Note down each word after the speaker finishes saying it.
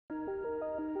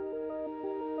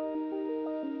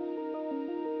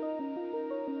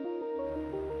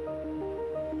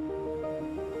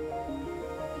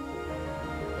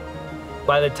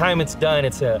by the time it's done,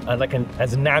 it's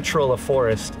as natural a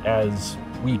forest as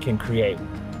we can create.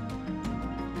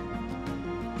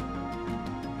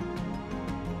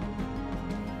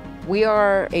 We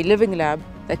are a living lab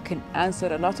that can answer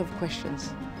a lot of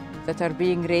questions that are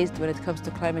being raised when it comes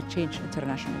to climate change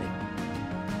internationally.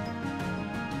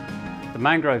 The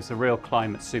mangroves are real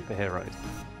climate superheroes.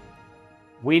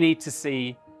 We need to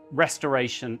see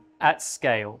restoration at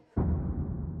scale.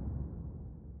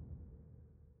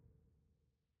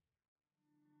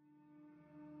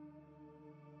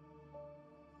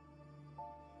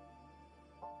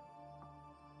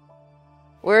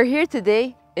 We're here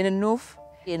today in Al-Nouf,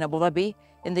 in Abu Dhabi,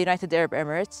 in the United Arab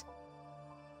Emirates.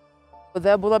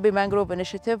 The Abu Dhabi Mangrove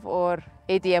Initiative, or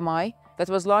ADMI, that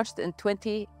was launched in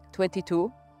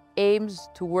 2022, aims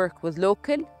to work with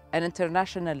local and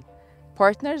international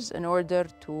partners in order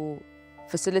to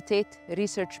facilitate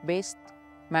research-based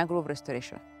mangrove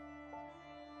restoration.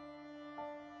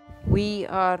 We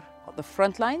are on the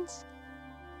front lines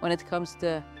when it comes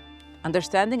to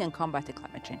understanding and combating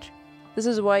climate change. This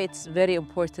is why it's very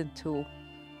important to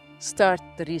start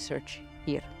the research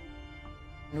here.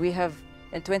 We have,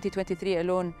 in 2023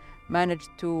 alone, managed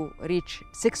to reach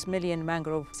 6 million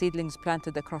mangrove seedlings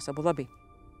planted across Abu Dhabi.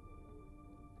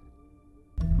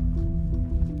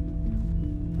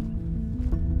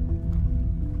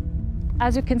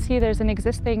 As you can see, there's an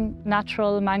existing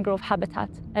natural mangrove habitat,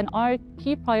 and our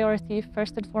key priority,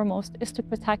 first and foremost, is to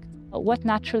protect what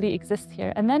naturally exists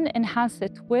here and then enhance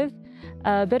it with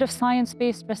a bit of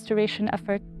science-based restoration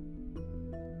effort.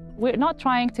 We're not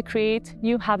trying to create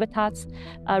new habitats,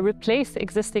 replace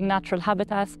existing natural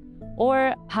habitats,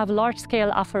 or have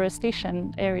large-scale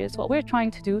afforestation areas. What we're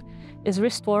trying to do is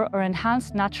restore or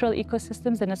enhance natural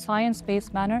ecosystems in a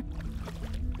science-based manner.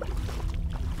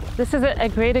 This is a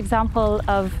great example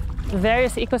of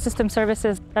various ecosystem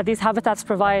services that these habitats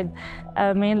provide,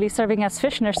 mainly serving as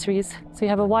fish nurseries. So you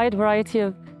have a wide variety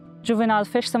of juvenile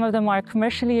fish. Some of them are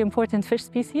commercially important fish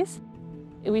species.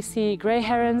 We see grey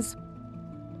herons,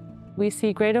 we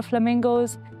see greater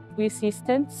flamingos, we see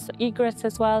stints, egrets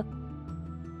as well.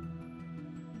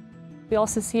 We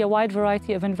also see a wide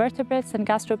variety of invertebrates and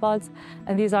gastropods,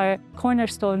 and these are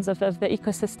cornerstones of the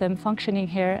ecosystem functioning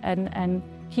here and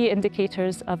key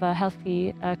indicators of a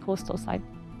healthy coastal site.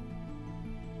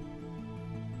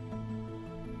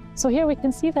 So here we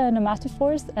can see the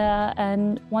nematophores,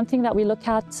 and one thing that we look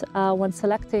at when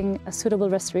selecting a suitable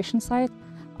restoration site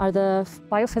are the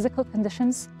biophysical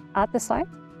conditions at the site,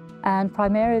 and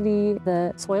primarily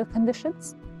the soil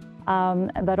conditions,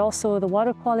 but also the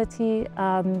water quality,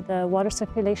 the water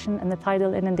circulation, and the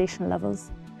tidal inundation levels.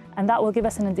 And that will give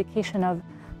us an indication of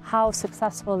how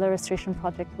successful the restoration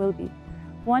project will be.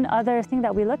 One other thing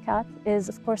that we look at is,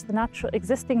 of course, the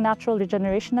existing natural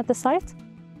regeneration at the site.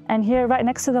 And here, right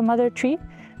next to the mother tree,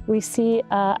 we see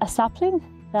a sapling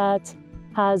that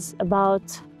has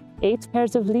about 8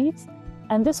 pairs of leaves.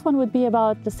 And this one would be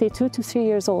about, let's say, 2 to 3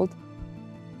 years old.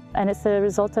 And it's a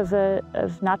result of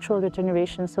natural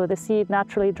regeneration. So the seed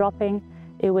naturally dropping,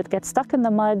 it would get stuck in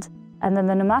the mud, and then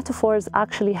the nematophores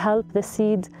actually help the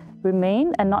seed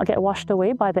remain and not get washed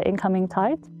away by the incoming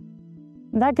tide.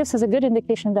 And that gives us a good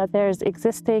indication that there's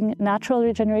existing natural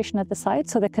regeneration at the site,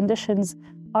 so the conditions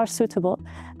are suitable,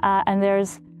 and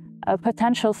there's a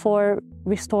potential for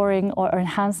restoring or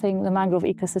enhancing the mangrove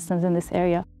ecosystems in this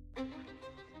area.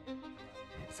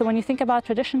 So when you think about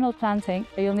traditional planting,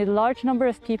 you'll need a large number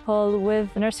of people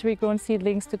with nursery-grown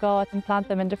seedlings to go out and plant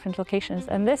them in different locations.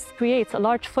 And this creates a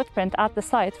large footprint at the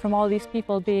site from all these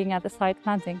people being at the site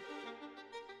planting.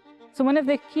 So one of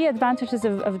the key advantages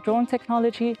of drone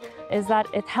technology is that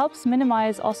it helps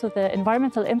minimize also the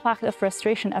environmental impact of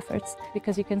restoration efforts,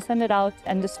 because you can send it out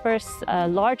and disperse a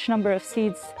large number of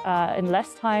seeds in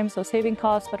less time, so saving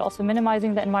costs, but also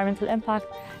minimizing the environmental impact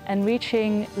and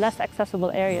reaching less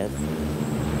accessible areas.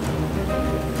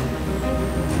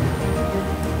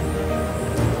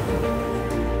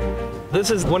 This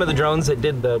is one of the drones that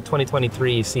did the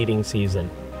 2023 seeding season.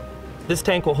 This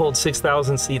tank will hold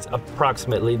 6,000 seeds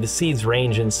approximately. The seeds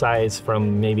range in size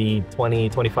from maybe 20,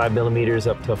 25 millimeters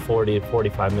up to 40 to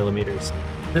 45 millimeters.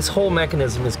 This whole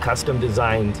mechanism is custom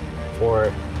designed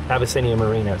for Avicennia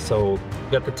marina. So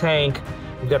we've got the tank,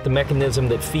 we've got the mechanism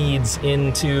that feeds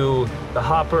into the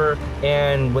hopper,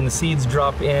 and when the seeds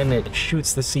drop in, it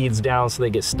shoots the seeds down so they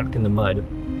get stuck in the mud.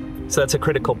 So that's a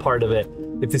critical part of it.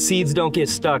 If the seeds don't get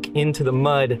stuck into the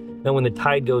mud, then when the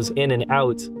tide goes in and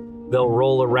out, they'll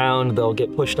roll around, they'll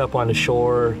get pushed up onto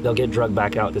shore, they'll get dragged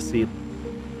back out to sea.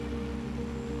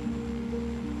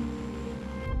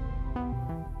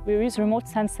 We use remote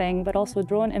sensing, but also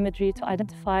drone imagery to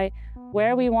identify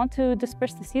where we want to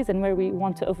disperse the seeds and where we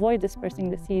want to avoid dispersing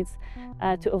the seeds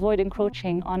to avoid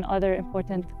encroaching on other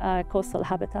important coastal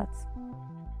habitats.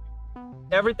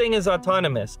 Everything is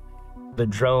autonomous. The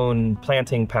drone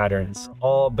planting patterns,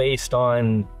 all based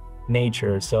on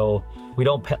nature. So we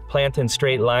don't plant in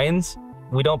straight lines.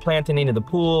 We don't plant in any of the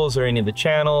pools or any of the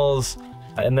channels.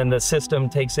 And then the system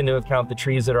takes into account the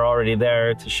trees that are already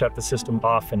there to shut the system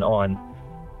off and on.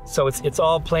 So it's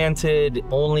all planted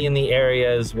only in the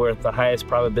areas with the highest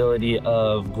probability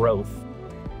of growth.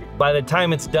 By the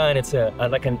time it's done, it's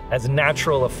as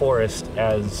natural a forest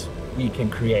as we can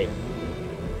create.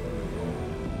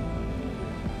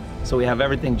 So we have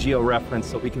everything geo-referenced,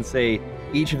 so we can say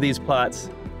each of these plots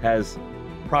has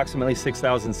approximately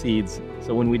 6,000 seeds.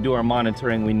 So when we do our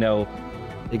monitoring, we know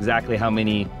exactly how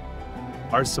many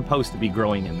are supposed to be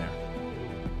growing in there.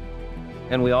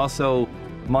 And we also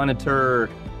monitor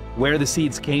where the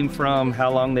seeds came from,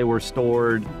 how long they were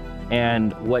stored,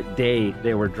 and what day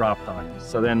they were dropped on.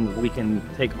 So then we can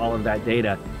take all of that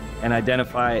data and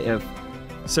identify if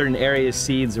certain areas'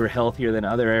 seeds are healthier than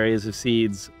other areas of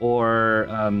seeds, or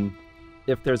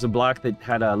if there's a block that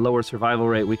had a lower survival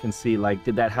rate, we can see, like,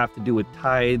 did that have to do with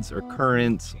tides or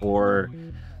currents or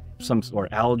some sort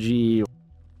of algae?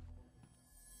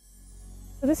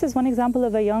 This is one example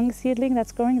of a young seedling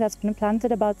that's growing, that's been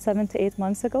planted about 7 to 8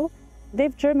 months ago.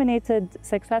 They've germinated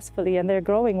successfully and they're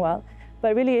growing well,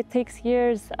 but really it takes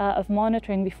years of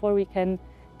monitoring before we can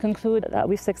conclude that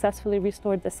we've successfully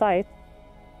restored the site.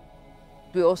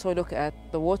 We also look at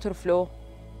the water flow.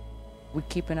 We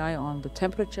keep an eye on the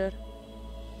temperature,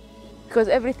 because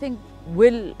everything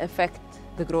will affect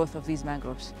the growth of these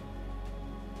mangroves.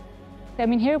 I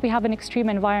mean, here we have an extreme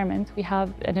environment. We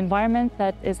have an environment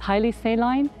that is highly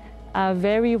saline,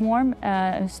 very warm,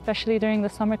 especially during the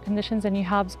summer conditions, and you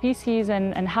have species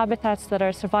and habitats that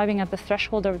are surviving at the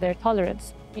threshold of their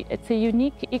tolerance. It's a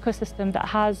unique ecosystem that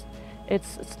has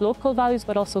its local values,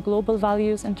 but also global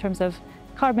values in terms of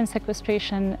carbon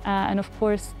sequestration, and of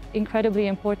course, incredibly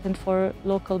important for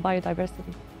local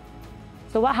biodiversity.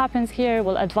 So what happens here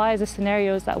will advise the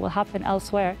scenarios that will happen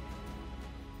elsewhere.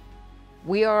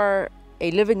 We are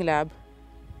a living lab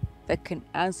that can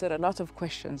answer a lot of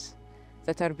questions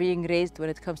that are being raised when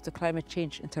it comes to climate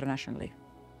change internationally.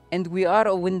 And we are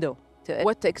a window to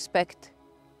what to expect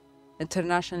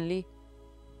internationally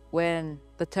when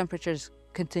the temperatures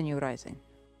continue rising.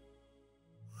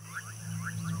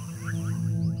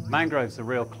 Mangroves are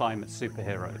real climate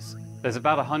superheroes. There's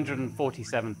about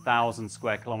 147,000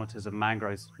 square kilometers of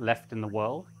mangroves left in the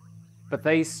world, but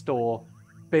they store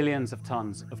billions of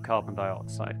tons of carbon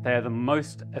dioxide. They are the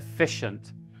most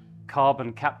efficient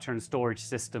carbon capture and storage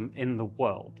system in the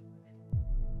world.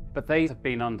 But they have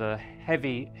been under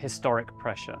heavy historic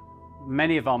pressure.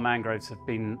 Many of our mangroves have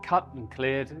been cut and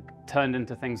cleared, turned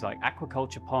into things like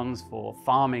aquaculture ponds for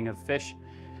farming of fish.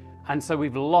 And so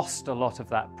we've lost a lot of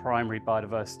that primary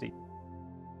biodiversity.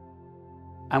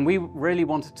 And we really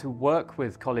wanted to work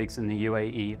with colleagues in the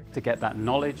UAE to get that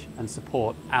knowledge and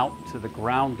support out to the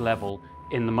ground level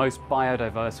in the most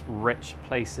biodiverse, rich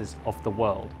places of the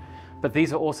world. But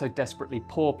these are also desperately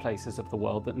poor places of the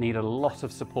world that need a lot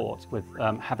of support with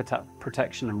habitat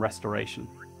protection and restoration.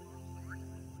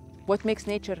 What makes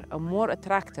nature a more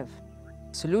attractive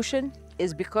solution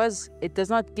is because it does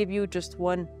not give you just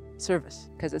one service,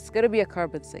 because it's going to be a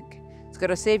carbon sink. It's going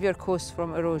to save your coast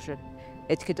from erosion.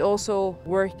 It could also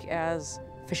work as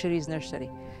fisheries nursery.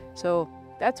 So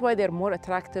that's why they're more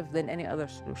attractive than any other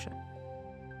solution.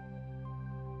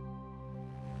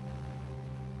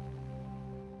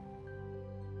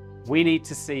 We need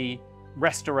to see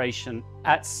restoration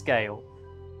at scale.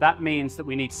 That means that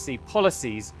we need to see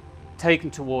policies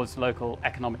taken towards local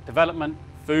economic development,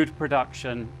 food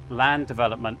production, land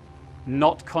development,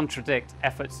 not contradict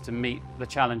efforts to meet the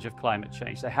challenge of climate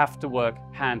change. They have to work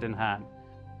hand in hand.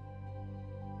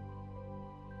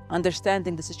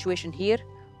 Understanding the situation here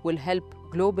will help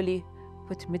globally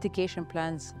put mitigation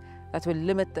plans that will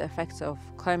limit the effects of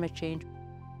climate change.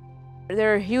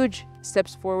 There are huge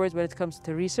steps forward when it comes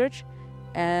to research,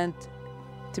 and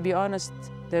to be honest,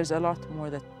 there's a lot more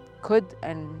that could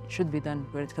and should be done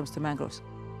when it comes to mangroves.